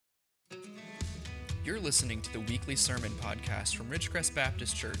You're listening to the weekly sermon podcast from Ridgecrest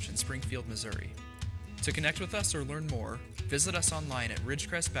Baptist Church in Springfield, Missouri. To connect with us or learn more, visit us online at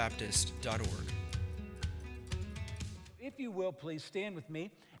ridgecrestbaptist.org. If you will, please stand with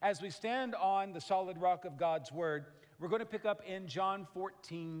me. As we stand on the solid rock of God's Word, we're going to pick up in John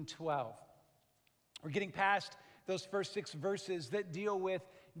 14:12. We're getting past those first 6 verses that deal with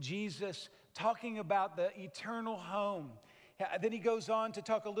Jesus talking about the eternal home. Then he goes on to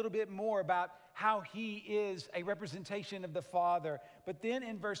talk a little bit more about how he is a representation of the Father. But then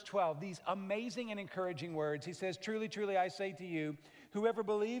in verse 12, these amazing and encouraging words, he says, "Truly, truly, I say to you, whoever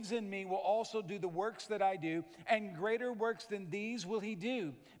believes in me will also do the works that I do, and greater works than these will he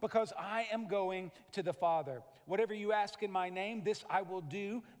do, because I am going to the Father. Whatever you ask in my name, this I will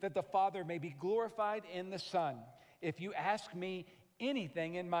do, that the Father may be glorified in the Son. If you ask me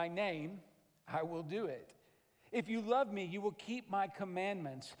anything in my name, I will do it. If you love me, you will keep my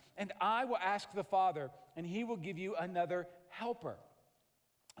commandments, and I will ask the Father, and he will give you another helper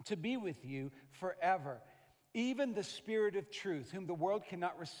to be with you forever, even the Spirit of truth, whom the world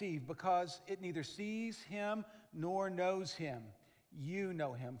cannot receive, because it neither sees him nor knows him. You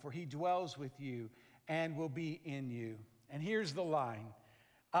know him, for he dwells with you and will be in you." And here's the line: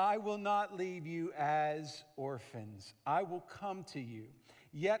 "I will not leave you as orphans. I will come to you.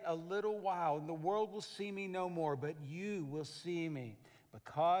 Yet a little while, and the world will see me no more, but you will see me.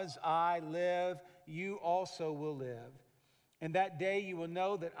 Because I live, you also will live. And that day you will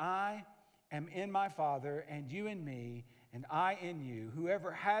know that I am in my Father, and you in me, and I in you.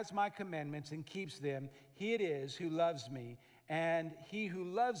 Whoever has my commandments and keeps them, he it is who loves me. And he who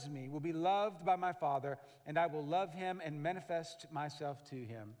loves me will be loved by my Father, and I will love him and manifest myself to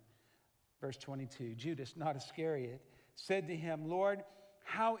him." Verse 22, Judas, not Iscariot, said to him, "Lord,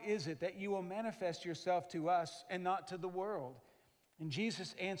 how is it that you will manifest yourself to us and not to the world?" And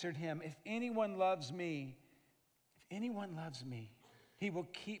Jesus answered him, if anyone loves me, he will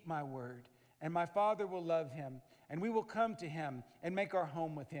keep my word, and my Father will love him, and we will come to him and make our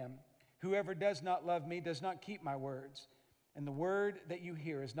home with him. Whoever does not love me does not keep my words, and the word that you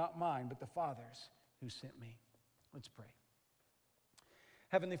hear is not mine, but the Father's who sent me." Let's pray.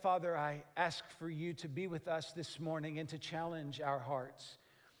 Heavenly Father, I ask for you to be with us this morning and to challenge our hearts.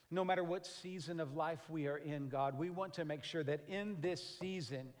 No matter what season of life we are in, God, we want to make sure that in this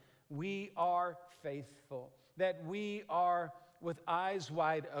season we are faithful, that we are with eyes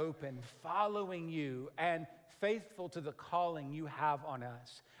wide open, following you and faithful to the calling you have on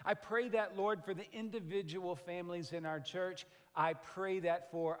us. I pray that, Lord, for the individual families in our church. I pray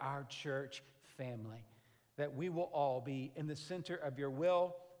that for our church family, that we will all be in the center of your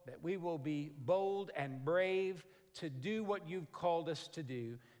will, that we will be bold and brave to do what you've called us to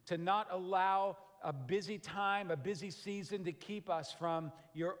do, to not allow a busy time, a busy season to keep us from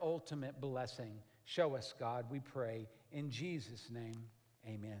your ultimate blessing. Show us, God, we pray. In Jesus' name,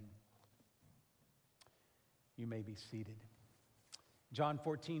 amen. You may be seated. John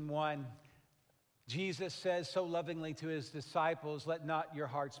 14:1, Jesus says so lovingly to his disciples, "Let not your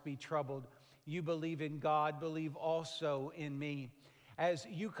hearts be troubled. You believe in God, believe also in me." As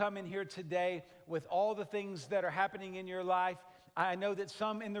you come in here today with all the things that are happening in your life, I know that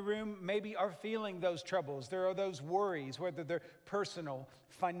some in the room maybe are feeling those troubles. There are those worries, whether they're personal,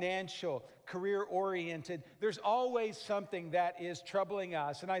 financial, career-oriented. There's always something that is troubling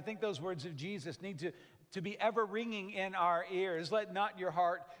us. And I think those words of Jesus need to be ever ringing in our ears. Let not your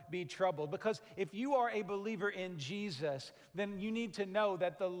heart be troubled. Because if you are a believer in Jesus, then you need to know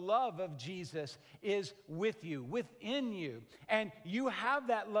that the love of Jesus is with you, within you. And you have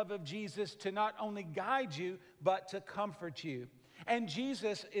that love of Jesus to not only guide you, but to comfort you. And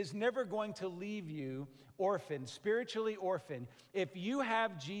Jesus is never going to leave you orphaned, spiritually orphaned. If you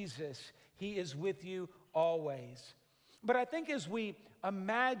have Jesus, he is with you always. But I think as we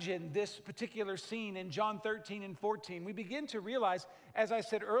imagine this particular scene in John 13 and 14, we begin to realize, as I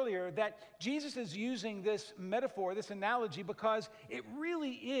said earlier, that Jesus is using this metaphor, this analogy, because it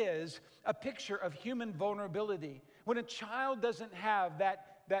really is a picture of human vulnerability. When a child doesn't have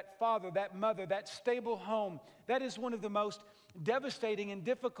that father, that mother, that stable home, that is one of the most devastating and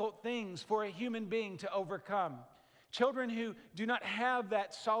difficult things for a human being to overcome. Children who do not have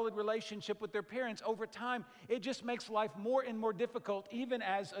that solid relationship with their parents, over time, it just makes life more and more difficult, even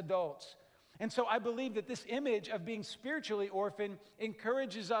as adults. And so I believe that this image of being spiritually orphaned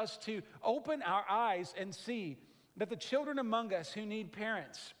encourages us to open our eyes and see that the children among us who need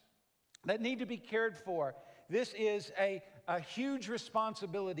parents, that need to be cared for, this is a huge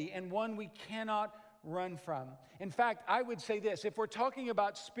responsibility and one we cannot run from. In fact, I would say this: if we're talking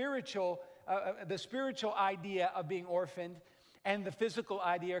about the spiritual idea of being orphaned, and the physical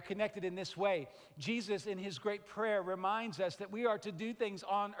idea are connected in this way. Jesus, in his great prayer, reminds us that we are to do things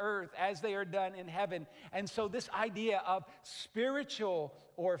on earth as they are done in heaven. And so this idea of spiritual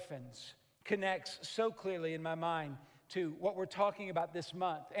orphans connects so clearly in my mind to what we're talking about this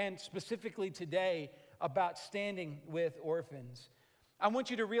month, and specifically today about standing with orphans. I want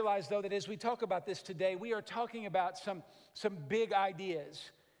you to realize, though, that as we talk about this today, we are talking about some big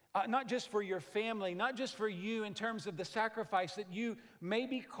ideas. Not just for your family, not just for you in terms of the sacrifice that you may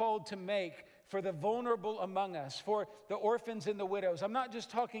be called to make for the vulnerable among us, for the orphans and the widows. I'm not just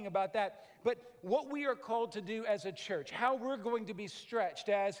talking about that, but what we are called to do as a church, how we're going to be stretched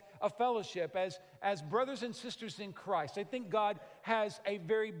as a fellowship, as brothers and sisters in Christ. I think God has a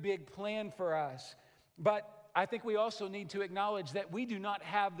very big plan for us, but I think we also need to acknowledge that we do not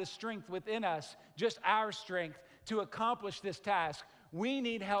have the strength within us, just our strength, to accomplish this task. We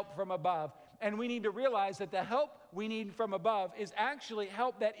need help from above, and we need to realize that the help we need from above is actually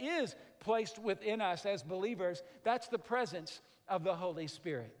help that is placed within us as believers. That's the presence of the Holy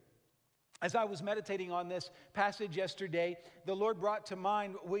Spirit. As I was meditating on this passage yesterday, the Lord brought to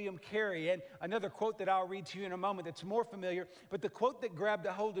mind William Carey, and another quote that I'll read to you in a moment that's more familiar, but the quote that grabbed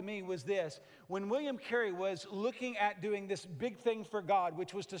a hold of me was this. When William Carey was looking at doing this big thing for God,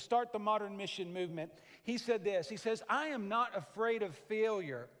 which was to start the modern mission movement, he said this. He says, "I am not afraid of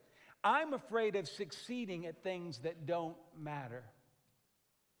failure. I'm afraid of succeeding at things that don't matter."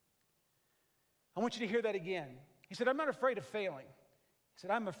 I want you to hear that again. He said, "I'm not afraid of failing." He said,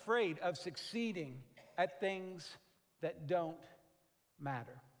 "I'm afraid of succeeding at things that don't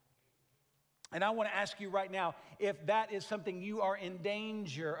matter." And I want to ask you right now if that is something you are in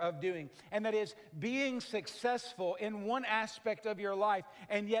danger of doing, and that is being successful in one aspect of your life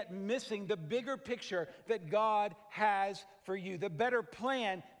and yet missing the bigger picture that God has for you, the better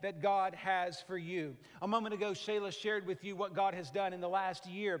plan that God has for you. A moment ago, Shayla shared with you what God has done in the last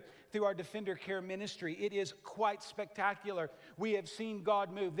year through our Defender Care ministry. It is quite spectacular. We have seen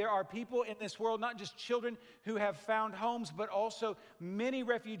God move. There are people in this world, not just children who have found homes, but also many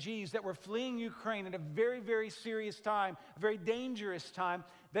refugees that were fleeing Ukraine at a very, very serious time, a very dangerous time.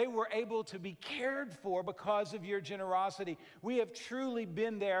 They were able to be cared for because of your generosity. We have truly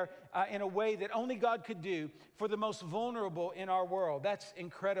been there in a way that only God could do for the most vulnerable in our world. That's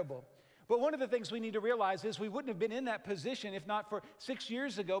incredible. But one of the things we need to realize is we wouldn't have been in that position if not for 6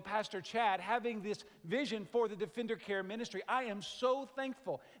 years ago, Pastor Chad having this vision for the Defender Care ministry. I am so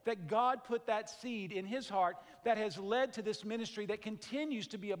thankful that God put that seed in his heart that has led to this ministry that continues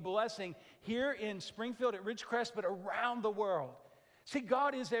to be a blessing here in Springfield at Ridgecrest, but around the world. See,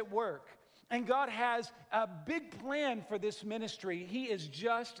 God is at work, and God has a big plan for this ministry. He is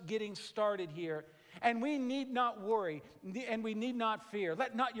just getting started here. And we need not worry, and we need not fear.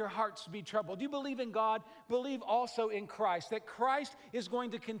 Let not your hearts be troubled. You believe in God, believe also in Christ, that Christ is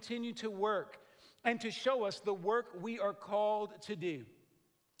going to continue to work and to show us the work we are called to do.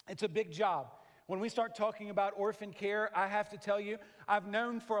 It's a big job. When we start talking about orphan care, I have to tell you, I've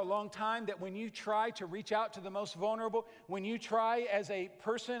known for a long time that when you try to reach out to the most vulnerable, when you try as a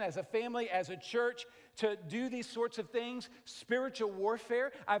person, as a family, as a church, to do these sorts of things, spiritual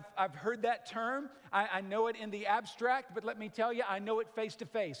warfare, I've heard that term. I know it in the abstract, but let me tell you, I know it face to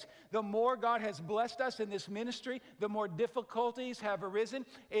face. The more God has blessed us in this ministry, the more difficulties have arisen.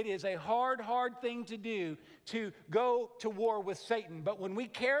 It is a hard thing to do to go to war with Satan. But when we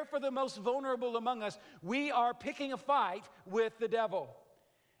care for the most vulnerable among us, we are picking a fight with the devil.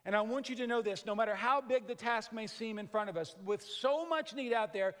 And I want you to know this, no matter how big the task may seem in front of us, with so much need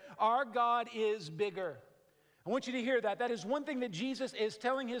out there, our God is bigger. I want you to hear that. That is one thing that Jesus is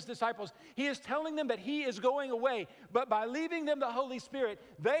telling his disciples. He is telling them that he is going away, but by leaving them the Holy Spirit,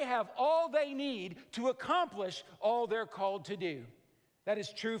 they have all they need to accomplish all they're called to do. That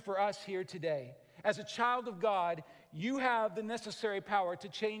is true for us here today. As a child of God, you have the necessary power to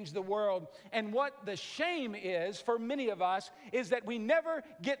change the world. And what the shame is for many of us is that we never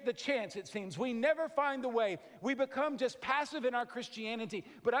get the chance, it seems. We never find the way. We become just passive in our Christianity.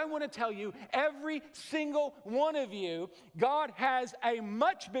 But I want to tell you, every single one of you, God has a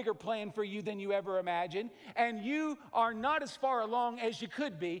much bigger plan for you than you ever imagined. And you are not as far along as you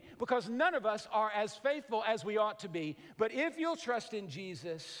could be, because none of us are as faithful as we ought to be. But if you'll trust in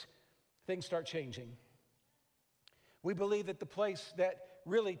Jesus, things start changing. We believe that the place that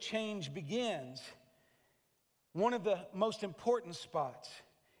really change begins, one of the most important spots,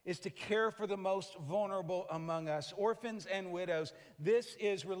 is to care for the most vulnerable among us, orphans and widows. This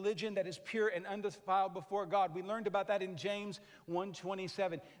is religion that is pure and undefiled before God. We learned about that in James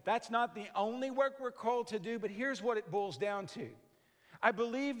 1:27. That's not the only work we're called to do, but here's what it boils down to. I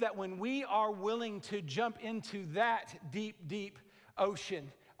believe that when we are willing to jump into that deep, deep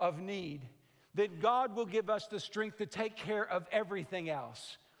ocean of need, that God will give us the strength to take care of everything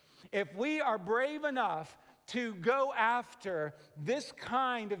else. If we are brave enough to go after this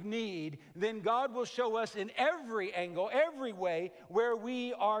kind of need, then God will show us in every angle, every way, where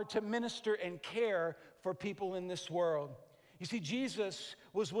we are to minister and care for people in this world. You see, Jesus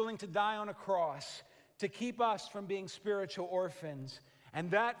was willing to die on a cross to keep us from being spiritual orphans. And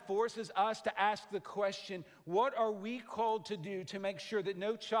that forces us to ask the question, what are we called to do to make sure that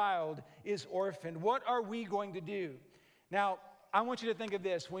no child is orphaned? What are we going to do? Now, I want you to think of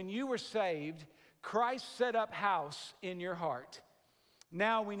this. When you were saved, Christ set up house in your heart.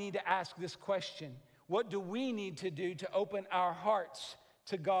 Now we need to ask this question. What do we need to do to open our hearts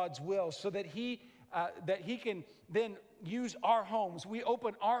to God's will so that He can then use our homes? We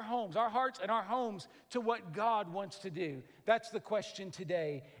open our homes, our hearts and our homes to what God wants to do. That's the question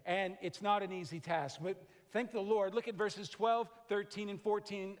today, and it's not an easy task. But thank the Lord. Look at verses 12, 13, and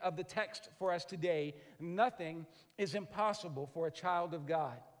 14 of the text for us today. Nothing is impossible for a child of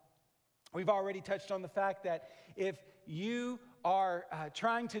God. We've already touched on the fact that if you are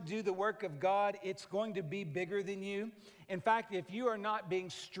trying to do the work of God, it's going to be bigger than you. In fact, if you are not being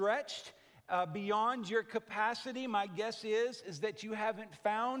stretched beyond your capacity, my guess is that you haven't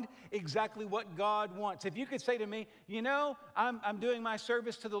found exactly what God wants. If you could say to me, you know, I'm doing my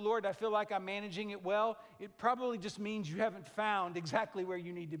service to the Lord, I feel like I'm managing it well, it probably just means you haven't found exactly where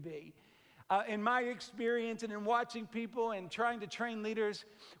you need to be. In my experience and in watching people and trying to train leaders,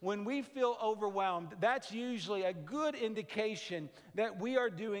 when we feel overwhelmed, that's usually a good indication that we are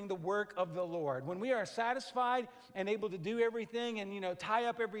doing the work of the Lord. When we are satisfied and able to do everything and, tie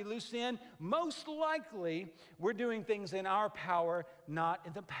up every loose end, most likely we're doing things in our power, not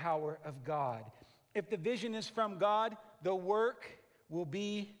in the power of God. If the vision is from God, the work will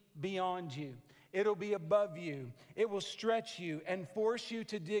be beyond you. It'll be above you. It will stretch you and force you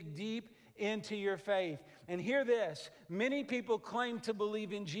to dig deep into your faith. And hear this, many people claim to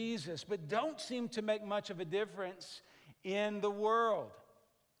believe in Jesus, but don't seem to make much of a difference in the world.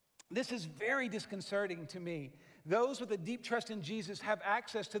 This is very disconcerting to me. Those with a deep trust in Jesus have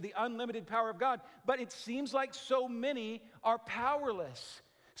access to the unlimited power of God, but it seems like so many are powerless.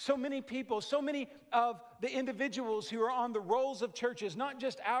 So many people, so many of the individuals who are on the rolls of churches, not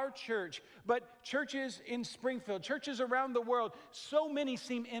just our church, but churches in Springfield, churches around the world, so many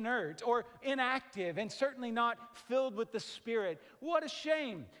seem inert or inactive and certainly not filled with the Spirit. What a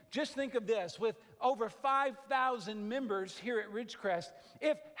shame. Just think of this. With over 5,000 members here at Ridgecrest,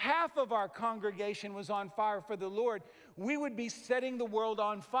 if half of our congregation was on fire for the Lord, we would be setting the world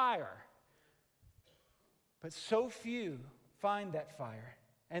on fire. But so few find that fire.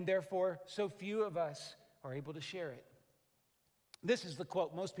 And therefore, so few of us are able to share it. This is the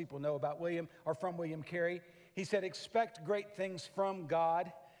quote most people know about from William Carey. He said, "Expect great things from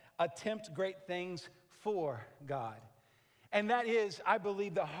God, attempt great things for God." And that is, I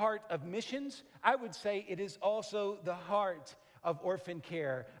believe, the heart of missions. I would say it is also the heart of orphan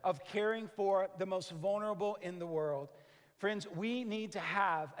care, of caring for the most vulnerable in the world. Friends, we need to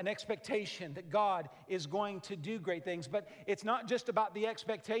have an expectation that God is going to do great things, but it's not just about the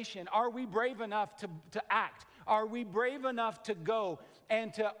expectation. Are we brave enough to act? Are we brave enough to go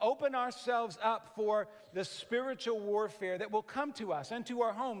and to open ourselves up for the spiritual warfare that will come to us and to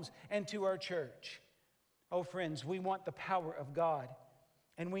our homes and to our church? Oh, friends, we want the power of God,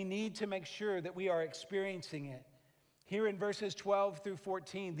 and we need to make sure that we are experiencing it. Here in verses 12 through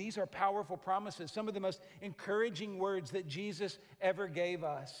 14, these are powerful promises, some of the most encouraging words that Jesus ever gave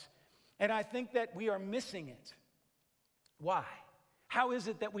us. And I think that we are missing it. Why? How is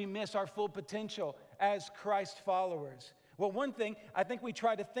it that we miss our full potential as Christ followers? Well, one thing, I think we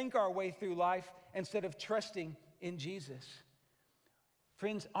try to think our way through life instead of trusting in Jesus.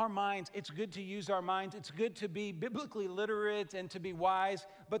 Friends, our minds, it's good to use our minds. It's good to be biblically literate and to be wise.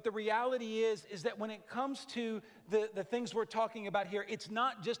 But the reality is that when it comes to the things we're talking about here, it's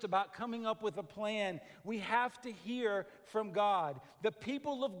not just about coming up with a plan. We have to hear from God. The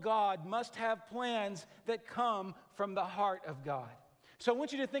people of God must have plans that come from the heart of God. So I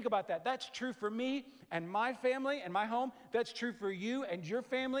want you to think about that. That's true for me and my family and my home. That's true for you and your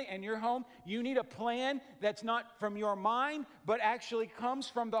family and your home. You need a plan that's not from your mind, but actually comes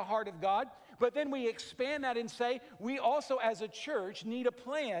from the heart of God. But then we expand that and say, we also as a church need a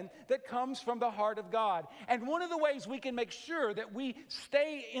plan that comes from the heart of God. And one of the ways we can make sure that we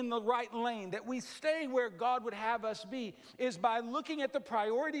stay in the right lane, that we stay where God would have us be, is by looking at the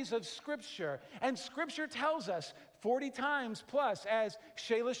priorities of Scripture. And Scripture tells us 40 times plus, as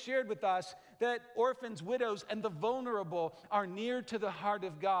Shayla shared with us, that orphans, widows, and the vulnerable are near to the heart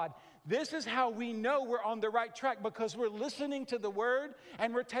of God. This is how we know we're on the right track, because we're listening to the Word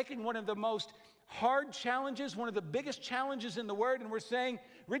and we're taking one of the most hard challenges, one of the biggest challenges in the Word, and we're saying,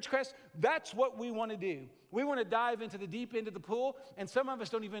 Ridgecrest, that's what we want to do. We want to dive into the deep end of the pool, and some of us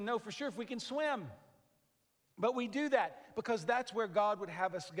don't even know for sure if we can swim. But we do that because that's where God would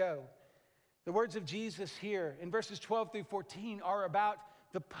have us go. The words of Jesus here in verses 12 through 14 are about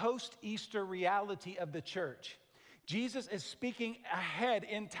the post-Easter reality of the church. Jesus is speaking ahead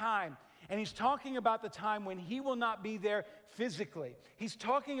in time, and he's talking about the time when he will not be there physically. He's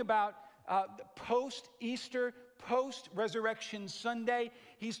talking about post-Easter, post-resurrection Sunday.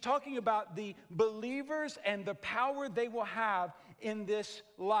 He's talking about the believers and the power they will have in this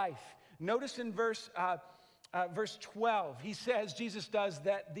life. Notice in verse 12, he says, Jesus does,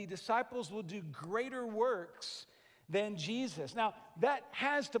 that the disciples will do greater works than Jesus. Now, that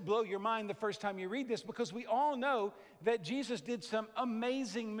has to blow your mind the first time you read this, because we all know that Jesus did some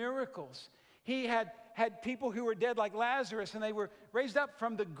amazing miracles. He had people who were dead like Lazarus, and they were raised up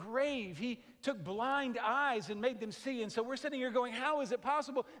from the grave. He took blind eyes and made them see. And so we're sitting here going, how is it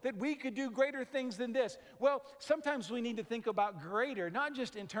possible that we could do greater things than this? Well, sometimes we need to think about greater, not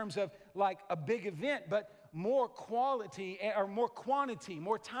just in terms of like a big event, but more quality or more quantity,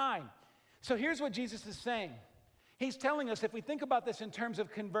 more time. So here's what Jesus is saying. He's telling us, if we think about this in terms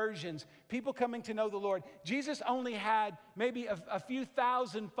of conversions, people coming to know the Lord, Jesus only had maybe a few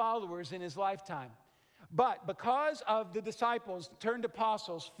thousand followers in his lifetime. But because of the disciples turned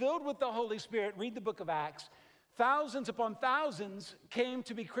apostles, filled with the Holy Spirit, read the book of Acts, thousands upon thousands came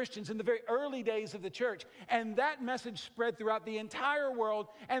to be Christians in the very early days of the church. And that message spread throughout the entire world,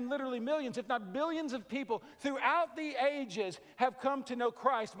 and literally millions, if not billions of people throughout the ages have come to know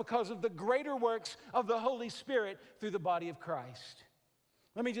Christ because of the greater works of the Holy Spirit through the body of Christ.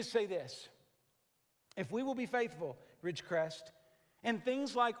 Let me just say this. If we will be faithful, Ridgecrest, in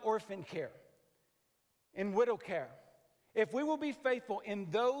things like orphan care, in widow care, if we will be faithful in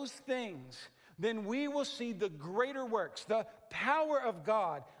those things, then we will see the greater works, the power of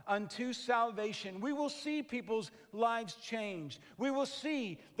God unto salvation. We will see people's lives changed. We will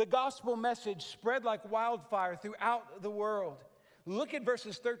see the gospel message spread like wildfire throughout the world. Look at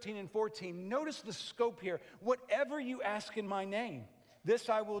verses 13 and 14. Notice the scope here. Whatever you ask in my name, this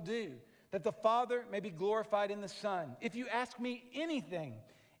I will do, that the Father may be glorified in the Son. If you ask me anything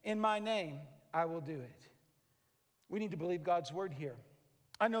in my name, I will do it. We need to believe God's word here.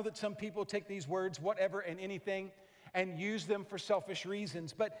 I know that some people take these words, whatever and anything, and use them for selfish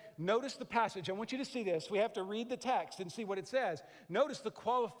reasons. But notice the passage. I want you to see this. We have to read the text and see what it says. Notice the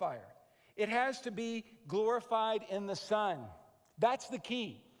qualifier. It has to be glorified in the Son. That's the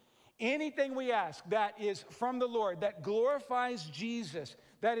key. Anything we ask that is from the Lord, that glorifies Jesus,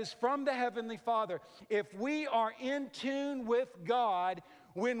 that is from the Heavenly Father, if we are in tune with God,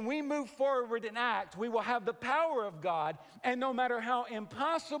 when we move forward and act, we will have the power of God, and no matter how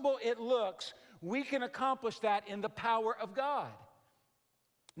impossible it looks, we can accomplish that in the power of God.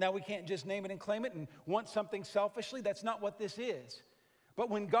 Now, we can't just name it and claim it and want something selfishly. That's not what this is. But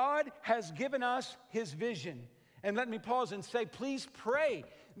when God has given us his vision, and let me pause and say, please pray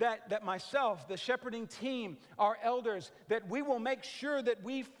that myself, the shepherding team, our elders, that we will make sure that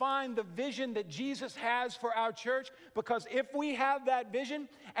we find the vision that Jesus has for our church, because if we have that vision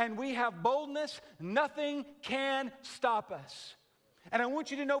and we have boldness, nothing can stop us. And I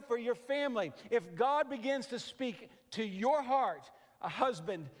want you to know for your family, if God begins to speak to your heart, a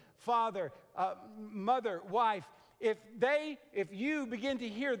husband, father, mother, wife, if you begin to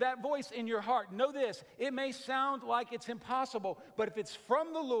hear that voice in your heart, know this, it may sound like it's impossible, but if it's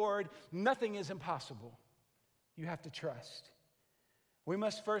from the Lord, nothing is impossible. You have to trust. We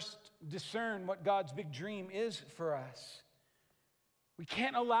must first discern what God's big dream is for us. We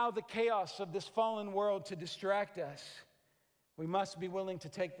can't allow the chaos of this fallen world to distract us. We must be willing to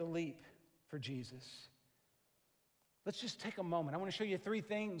take the leap for Jesus. Let's just take a moment. I want to show you three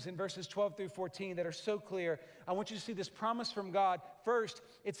things in verses 12 through 14 that are so clear. I want you to see this promise from God. First,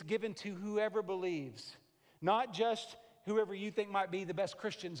 it's given to whoever believes. Not just whoever you think might be the best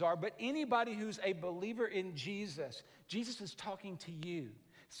Christians are, but anybody who's a believer in Jesus. Jesus is talking to you.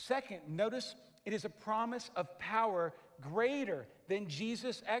 Second, notice it is a promise of power greater than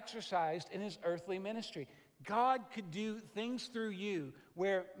Jesus exercised in his earthly ministry. God could do things through you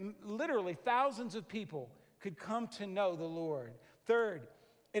where literally thousands of people could come to know the Lord. Third,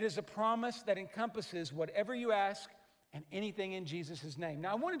 it is a promise that encompasses whatever you ask and anything in Jesus' name.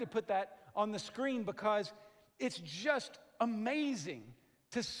 Now, I wanted to put that on the screen because it's just amazing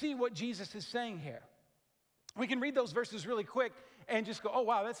to see what Jesus is saying here. We can read those verses really quick and just go, oh,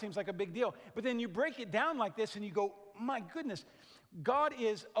 wow, that seems like a big deal. But then you break it down like this and you go, my goodness, God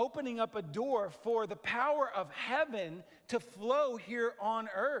is opening up a door for the power of heaven to flow here on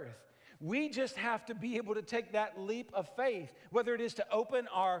earth. We just have to be able to take that leap of faith, whether it is to open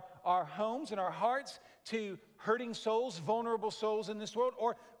our homes and our hearts to hurting souls, vulnerable souls in this world,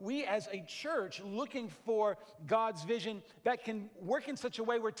 or we as a church looking for God's vision that can work in such a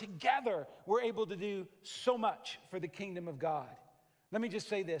way where together we're able to do so much for the kingdom of God. Let me just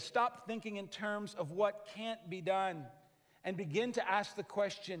say this. Stop thinking in terms of what can't be done and begin to ask the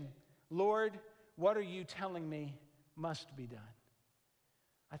question, Lord, what are you telling me must be done?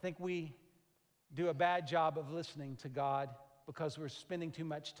 I think we do a bad job of listening to God because we're spending too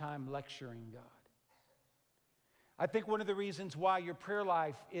much time lecturing God. I think one of the reasons why your prayer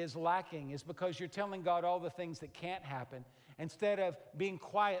life is lacking is because you're telling God all the things that can't happen instead of being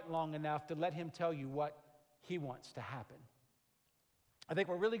quiet long enough to let Him tell you what He wants to happen. I think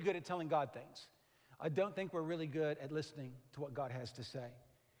we're really good at telling God things. I don't think we're really good at listening to what God has to say.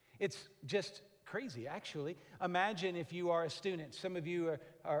 It's just crazy, actually. Imagine if you are a student. Some of you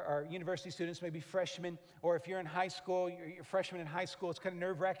are university students, maybe freshmen, or if you're in high school, you're freshmen in high school, it's kind of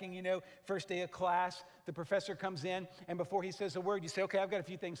nerve-wracking, first day of class, the professor comes in, and before he says a word, you say, okay, I've got a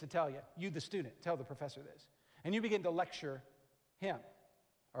few things to tell you. You, the student, tell the professor this. And you begin to lecture him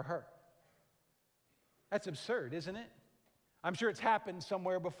or her. That's absurd, isn't it? I'm sure it's happened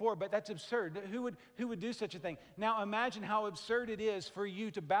somewhere before, but that's absurd. Who would do such a thing? Now imagine how absurd it is for you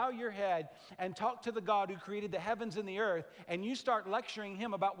to bow your head and talk to the God who created the heavens and the earth, and you start lecturing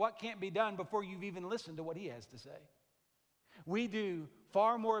Him about what can't be done before you've even listened to what He has to say. We do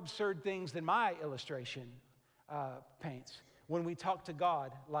far more absurd things than my illustration paints when we talk to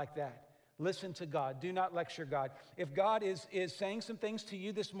God like that. Listen to God. Do not lecture God. If God is saying some things to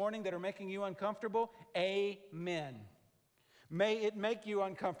you this morning that are making you uncomfortable, amen. May it make you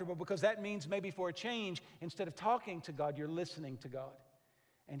uncomfortable, because that means maybe for a change, instead of talking to God, you're listening to God.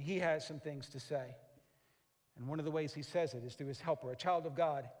 And He has some things to say. And one of the ways He says it is through His helper. A child of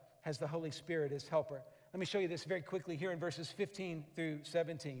God has the Holy Spirit as helper. Let me show you this very quickly here in verses 15 through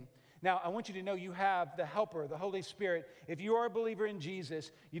 17. Now, I want you to know you have the helper, the Holy Spirit. If you are a believer in Jesus,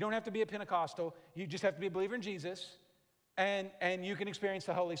 you don't have to be a Pentecostal. You just have to be a believer in Jesus, and you can experience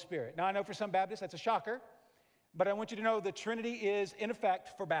the Holy Spirit. Now, I know for some Baptists that's a shocker. But I want you to know the Trinity is in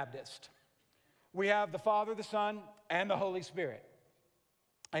effect for Baptist. We have the Father, the Son, and the Holy Spirit.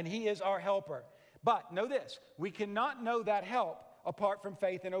 And He is our helper. But know this, we cannot know that help apart from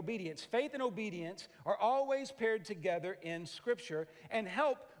faith and obedience. Faith and obedience are always paired together in Scripture, and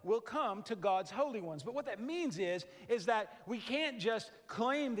help will come to God's holy ones. But what that means is that we can't just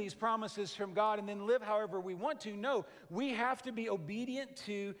claim these promises from God and then live however we want to. No, we have to be obedient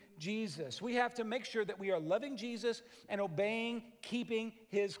to Jesus. We have to make sure that we are loving Jesus and obeying, keeping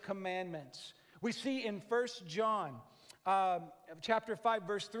His commandments. We see in 1 John chapter 5,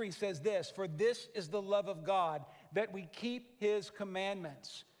 verse 3 says this, "For this is the love of God, that we keep His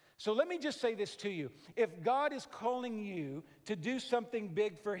commandments." So let me just say this to you. If God is calling you to do something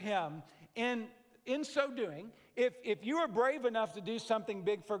big for Him, in so doing, if you are brave enough to do something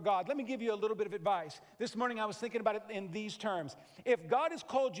big for God, let me give you a little bit of advice. This morning I was thinking about it in these terms. If God has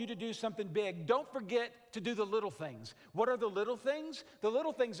called you to do something big, don't forget to do the little things. What are the little things? The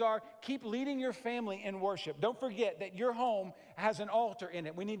little things are keep leading your family in worship. Don't forget that your home has an altar in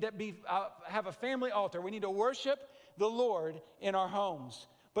it. We need to have a family altar. We need to worship the Lord in our homes.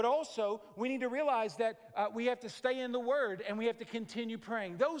 But also, we need to realize that we have to stay in the Word and we have to continue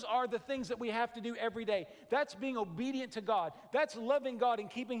praying. Those are the things that we have to do every day. That's being obedient to God. That's loving God and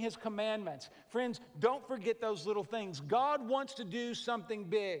keeping His commandments. Friends, don't forget those little things. God wants to do something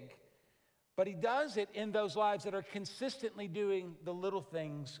big, but He does it in those lives that are consistently doing the little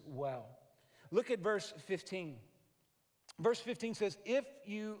things well. Look at verse 15. Verse 15 says, "If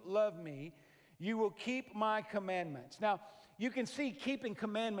you love me, you will keep my commandments." Now, you can see keeping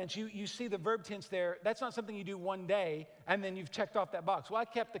commandments. You see the verb tense there. That's not something you do one day and then you've checked off that box. Well, I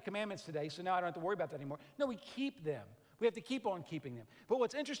kept the commandments today, so now I don't have to worry about that anymore. No, we keep them. We have to keep on keeping them. But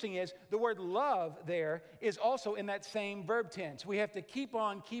what's interesting is the word love there is also in that same verb tense. We have to keep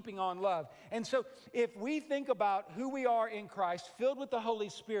on keeping on love. And so if we think about who we are in Christ, filled with the Holy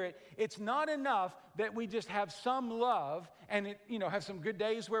Spirit, it's not enough that we just have some love and have some good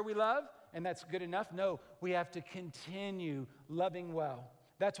days where we love, and that's good enough. No, we have to continue loving well.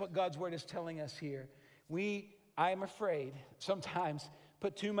 That's what God's Word is telling us here. I am afraid, sometimes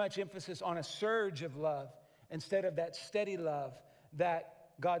put too much emphasis on a surge of love instead of that steady love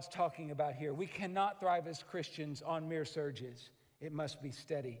that God's talking about here. We cannot thrive as Christians on mere surges. It must be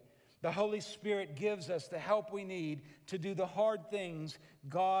steady. The Holy Spirit gives us the help we need to do the hard things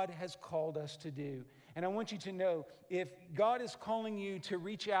God has called us to do. And I want you to know, if God is calling you to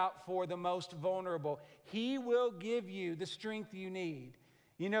reach out for the most vulnerable, He will give you the strength you need.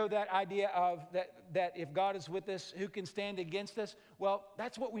 You know that idea of that if God is with us, who can stand against us? Well,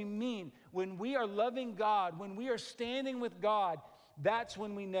 that's what we mean. When we are loving God, when we are standing with God, that's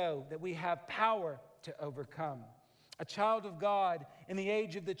when we know that we have power to overcome. A child of God in the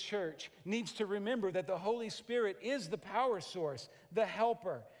age of the church needs to remember that the Holy Spirit is the power source, the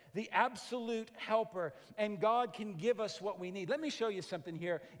helper, the absolute helper, and God can give us what we need. Let me show you something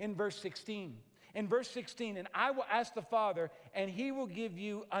here in verse 16. In verse 16, and I will ask the Father, and He will give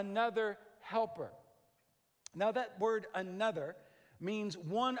you another helper. Now that word another means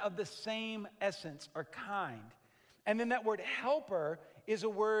one of the same essence or kind. And then that word helper is a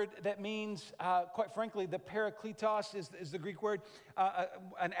word that means, quite frankly, the parakletos is the Greek word,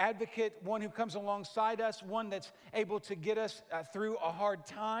 an advocate, one who comes alongside us, one that's able to get us through a hard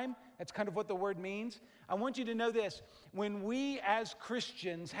time. That's kind of what the word means. I want you to know this. When we as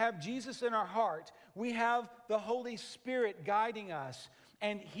Christians have Jesus in our heart, we have the Holy Spirit guiding us.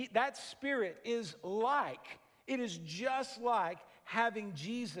 And that Spirit is just like having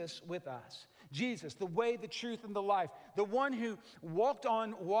Jesus with us. Jesus, the way, the truth, and the life, the one who walked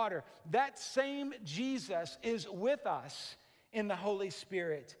on water. That same Jesus is with us in the Holy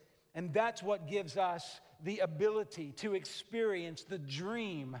Spirit. And that's what gives us the ability to experience the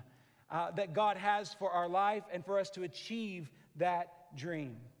dream that God has for our life and for us to achieve that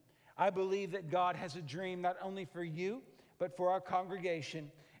dream. I believe that God has a dream not only for you, but for our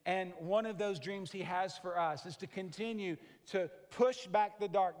congregation. And one of those dreams He has for us is to continue to push back the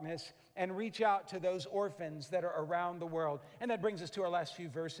darkness and reach out to those orphans that are around the world. And that brings us to our last few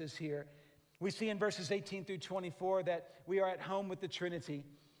verses here. We see in verses 18 through 24 that we are at home with the Trinity,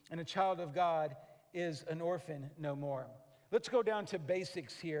 and a child of God is an orphan no more. Let's go down to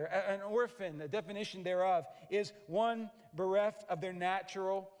basics here. An orphan, the definition thereof, is one bereft of their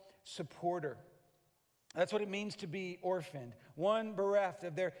natural supporter. That's what it means to be orphaned. One bereft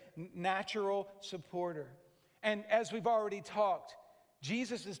of their natural supporter. And as we've already talked,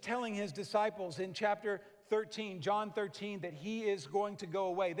 Jesus is telling His disciples in chapter 13, John 13, that He is going to go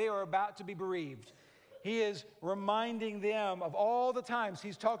away. They are about to be bereaved. He is reminding them of all the times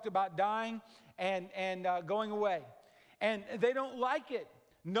He's talked about dying and going away. And they don't like it.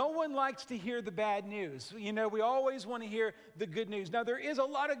 No one likes to hear the bad news. You know, we always want to hear the good news. Now, there is a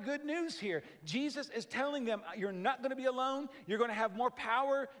lot of good news here. Jesus is telling them, you're not going to be alone. You're going to have more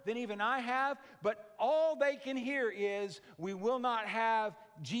power than even I have. But all they can hear is, we will not have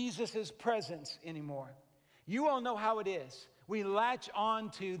Jesus' presence anymore. You all know how it is. We latch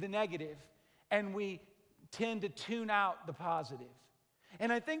on to the negative, and we tend to tune out the positive.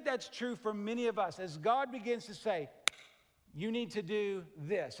 And I think that's true for many of us. As God begins to say, you need to do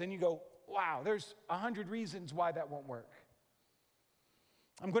this. And you go, wow, there's 100 reasons why that won't work.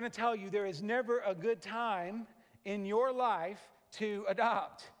 I'm going to tell you, there is never a good time in your life to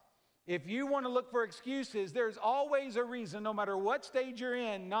adopt. If you want to look for excuses, there's always a reason, no matter what stage you're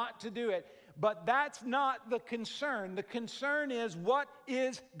in, not to do it. But that's not the concern. The concern is, what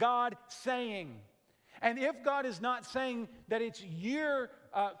is God saying? And if God is not saying that it's your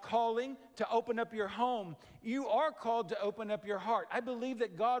calling to open up your home, you are called to open up your heart. I believe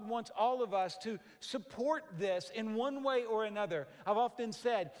that God wants all of us to support this in one way or another. I've often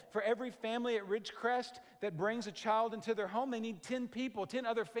said, for every family at Ridgecrest that brings a child into their home, they need 10 people, 10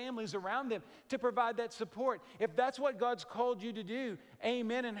 other families around them to provide that support. If that's what God's called you to do,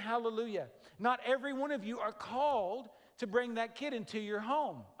 amen and hallelujah. Not every one of you are called to bring that kid into your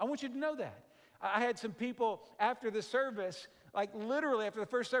home. I want you to know that. I had some people after the service, like literally after the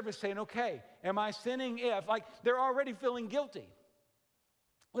first service, saying, okay, am I sinning if? Like they're already feeling guilty.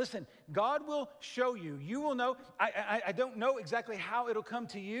 Listen, God will show you. You will know. I don't know exactly how it'll come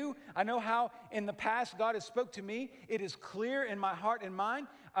to you. I know how in the past God has spoke to me. It is clear in my heart and mind.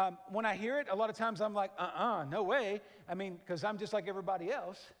 When I hear it, a lot of times I'm like, no way. I mean, because I'm just like everybody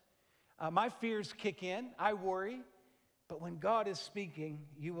else. My fears kick in. I worry. But when God is speaking,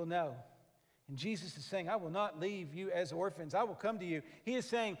 you will know. And Jesus is saying, I will not leave you as orphans. I will come to you. He is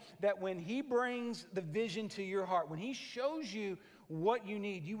saying that when He brings the vision to your heart, when He shows you what you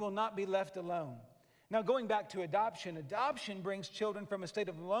need, you will not be left alone. Now, going back to adoption, adoption brings children from a state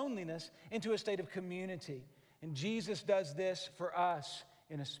of loneliness into a state of community. And Jesus does this for us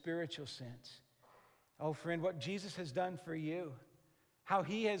in a spiritual sense. Oh, friend, what Jesus has done for you, how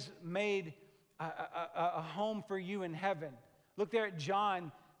He has made a home for you in heaven. Look there at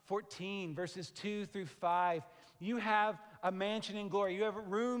John 14, verses 2 through 5. You have a mansion in glory. You have a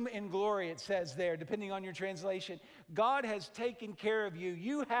room in glory, it says there, depending on your translation. God has taken care of you.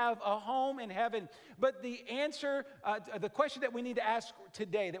 You have a home in heaven. But the answer, the question that we need to ask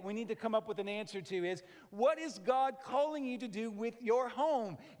today, that we need to come up with an answer to is, what is God calling you to do with your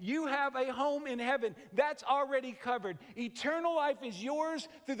home? You have a home in heaven. That's already covered. Eternal life is yours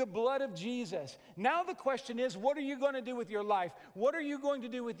through the blood of Jesus. Now the question is, what are you going to do with your life? What are you going to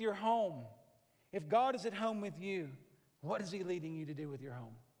do with your home? If God is at home with you, what is He leading you to do with your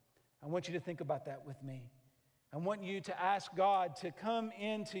home? I want you to think about that with me. I want you to ask God to come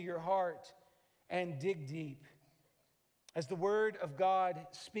into your heart and dig deep. As the Word of God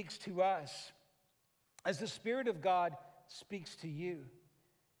speaks to us, as the Spirit of God speaks to you,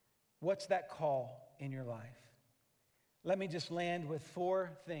 what's that call in your life? Let me just land with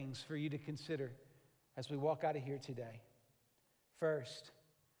 4 things for you to consider as we walk out of here today. First,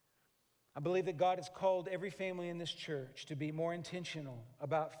 I believe that God has called every family in this church to be more intentional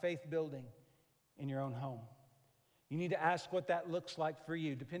about faith building in your own home. You need to ask what that looks like for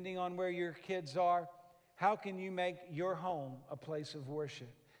you. Depending on where your kids are, how can you make your home a place of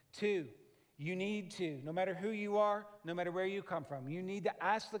worship? 2, you need to, no matter who you are, no matter where you come from, you need to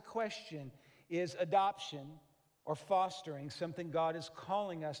ask the question, is adoption or fostering something God is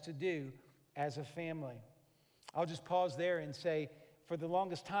calling us to do as a family? I'll just pause there and say, for the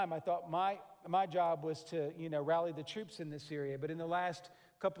longest time, I thought my job was to, rally the troops in this area. But in the last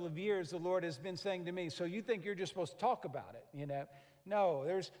couple of years, the Lord has been saying to me, so you think you're just supposed to talk about it, No,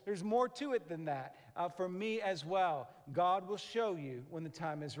 there's more to it than that. For me as well, God will show you when the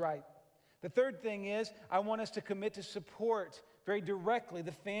time is right. The third thing is, I want us to commit to support very directly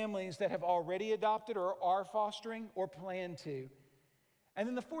the families that have already adopted or are fostering or plan to. And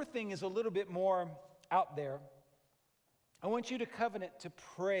then the fourth thing is a little bit more out there. I want you to covenant to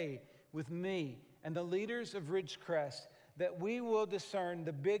pray with me and the leaders of Ridgecrest that we will discern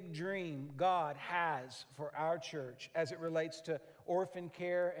the big dream God has for our church as it relates to orphan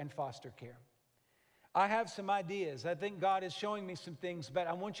care and foster care. I have some ideas. I think God is showing me some things, but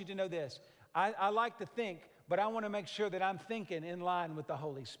I want you to know this. I like to think, but I want to make sure that I'm thinking in line with the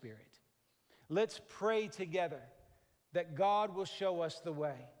Holy Spirit. Let's pray together that God will show us the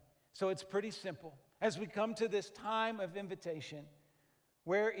way. So it's pretty simple. As we come to this time of invitation,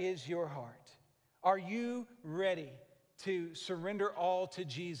 where is your heart? Are you ready to surrender all to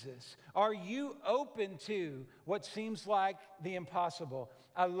Jesus? Are you open to what seems like the impossible?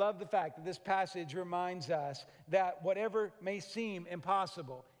 I love the fact that this passage reminds us that whatever may seem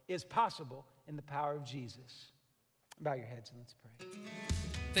impossible is possible in the power of Jesus. Bow your heads and let's pray.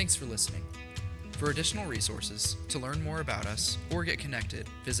 Thanks for listening. For additional resources, to learn more about us, or get connected,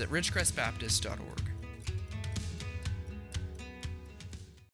 visit ridgecrestbaptist.org.